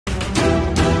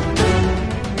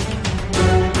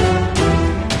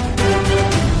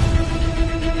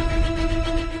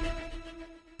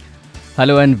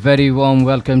Hello and very warm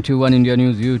welcome to Oneindia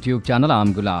News YouTube channel.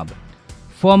 I'm Gulab.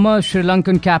 Former Sri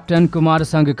Lankan captain Kumar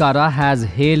Sangakkara has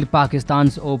hailed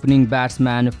Pakistan's opening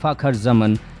batsman Fakhar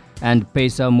Zaman and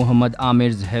pacer Mohammad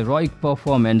Amir's heroic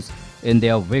performance in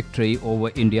their victory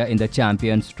over India in the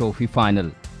Champions Trophy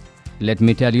final. Let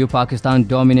me tell you, Pakistan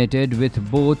dominated with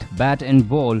both bat and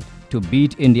ball to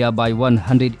beat India by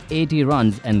 180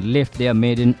 runs and lift their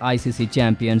maiden ICC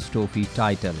Champions Trophy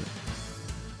title.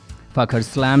 Fakhar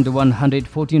slammed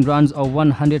 114 runs or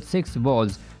 106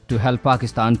 balls to help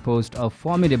Pakistan post a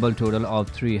formidable total of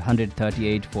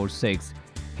 338 for 6.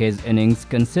 His innings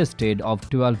consisted of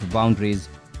 12 boundaries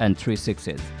and 3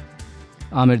 sixes.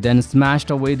 Amir then smashed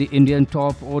away the Indian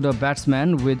top-order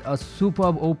batsman with a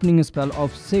superb opening spell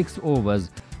of 6 overs,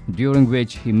 during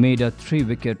which he made a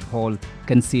 3-wicket haul,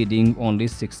 conceding only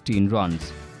 16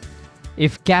 runs.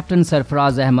 If captain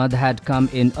Sarfaraz Ahmed had come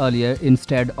in earlier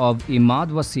instead of Imad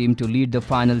Wasim to lead the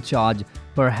final charge,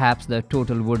 perhaps the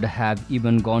total would have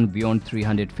even gone beyond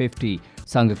 350,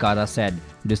 Sangakkara said,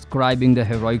 describing the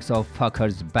heroics of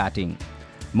Fakhar's batting.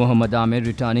 Mohammad Amir,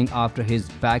 returning after his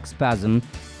back spasm,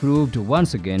 proved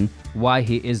once again why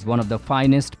he is one of the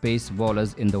finest pace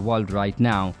bowlers in the world right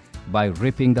now by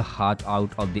ripping the heart out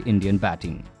of the Indian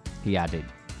batting, he added.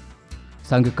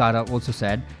 Sangakkara also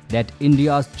said that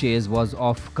India's chase was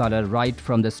off colour right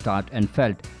from the start and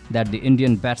felt that the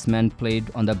Indian batsmen played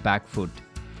on the back foot.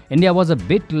 India was a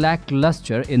bit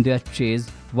lacklustre in their chase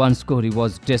once Kohli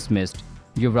was dismissed.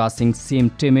 Yuvraj Singh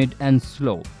seemed timid and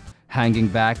slow, hanging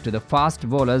back to the fast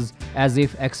bowlers as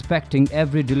if expecting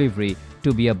every delivery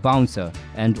to be a bouncer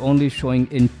and only showing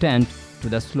intent to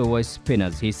the slower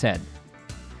spinners, he said.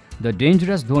 The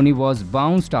dangerous Dhoni was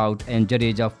bounced out and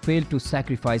Jadeja failed to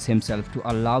sacrifice himself to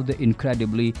allow the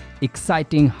incredibly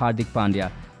exciting Hardik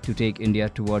Pandya to take India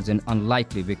towards an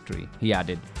unlikely victory, he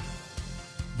added.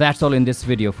 That's all in this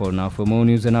video for now. For more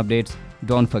news and updates,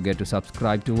 don't forget to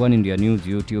subscribe to Oneindia News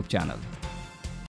YouTube channel.